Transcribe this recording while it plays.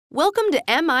Welcome to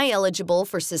Am I Eligible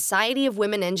for Society of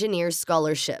Women Engineers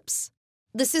Scholarships?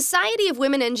 The Society of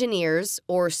Women Engineers,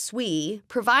 or SWE,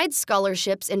 provides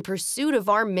scholarships in pursuit of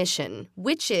our mission,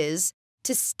 which is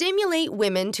to stimulate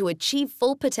women to achieve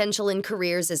full potential in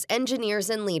careers as engineers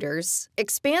and leaders,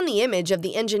 expand the image of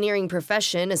the engineering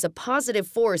profession as a positive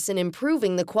force in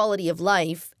improving the quality of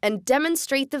life, and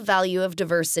demonstrate the value of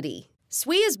diversity.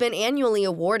 SWE has been annually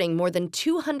awarding more than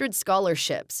 200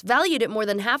 scholarships, valued at more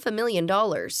than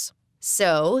 $500,000.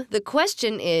 So, the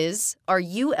question is, are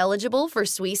you eligible for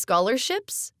SWE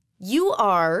scholarships? You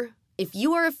are, if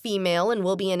you are a female and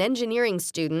will be an engineering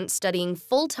student studying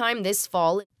full-time this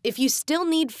fall, if you still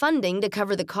need funding to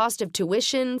cover the cost of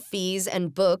tuition, fees,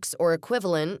 and books or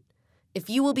equivalent, if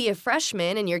you will be a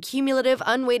freshman and your cumulative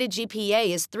unweighted GPA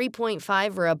is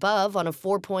 3.5 or above on a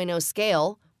 4.0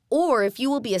 scale, or if you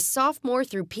will be a sophomore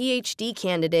through PhD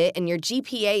candidate and your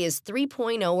GPA is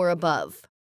 3.0 or above.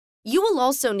 You will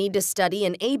also need to study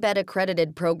an ABET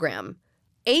accredited program.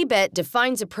 ABET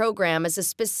defines a program as a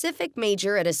specific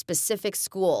major at a specific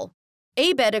school.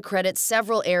 ABET accredits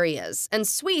several areas, and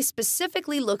SWE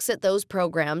specifically looks at those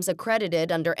programs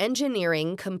accredited under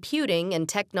engineering, computing, and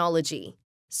technology.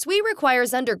 SWE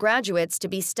requires undergraduates to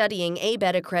be studying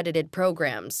ABET accredited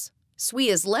programs. SWE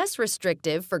is less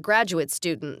restrictive for graduate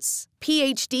students.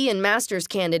 PhD and master's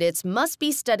candidates must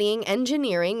be studying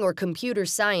engineering or computer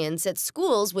science at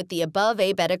schools with the above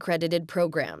ABET accredited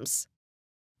programs.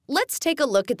 Let's take a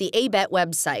look at the ABET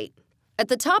website. At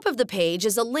the top of the page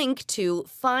is a link to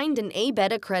Find an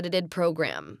ABET accredited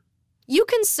program. You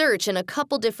can search in a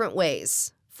couple different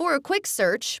ways. For a quick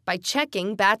search, by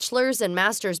checking bachelor's and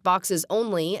master's boxes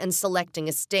only and selecting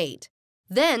a state.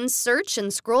 Then search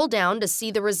and scroll down to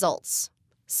see the results.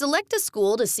 Select a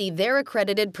school to see their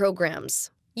accredited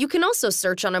programs. You can also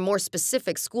search on a more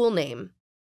specific school name.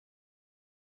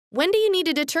 When do you need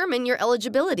to determine your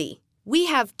eligibility? We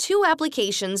have 2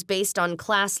 applications based on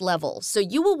class level, so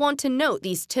you will want to note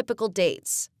these typical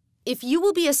dates. If you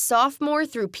will be a sophomore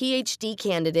through PhD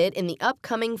candidate in the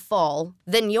upcoming fall,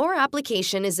 then your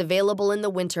application is available in the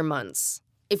winter months.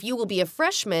 If you will be a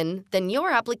freshman, then your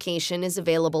application is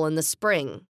available in the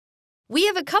spring. We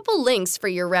have a couple links for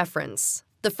your reference.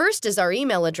 The first is our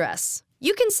email address.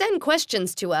 You can send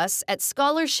questions to us at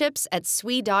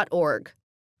scholarships@swe.org.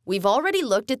 We've already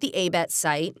looked at the ABET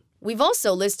site. We've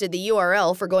also listed the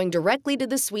URL for going directly to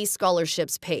the SWE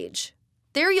Scholarships page.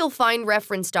 There you'll find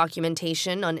reference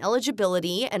documentation on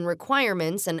eligibility and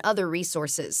requirements and other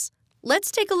resources. Let's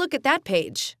take a look at that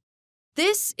page.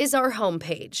 This is our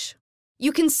homepage.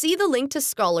 You can see the link to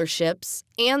scholarships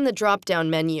and the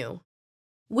drop-down menu.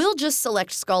 We'll just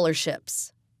select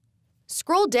scholarships.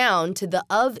 Scroll down to the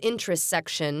Of Interest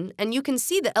section, and you can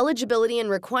see the eligibility and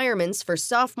requirements for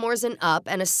sophomores and up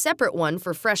and a separate one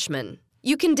for freshmen.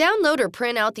 You can download or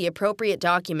print out the appropriate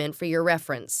document for your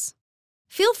reference.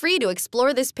 Feel free to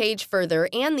explore this page further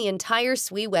and the entire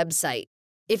SWE website.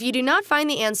 If you do not find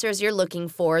the answers you're looking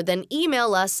for, then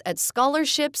email us at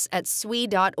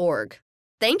scholarships@swe.org.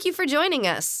 Thank you for joining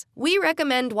us. We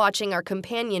recommend watching our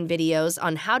companion videos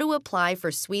on how to apply for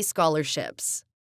SWE scholarships.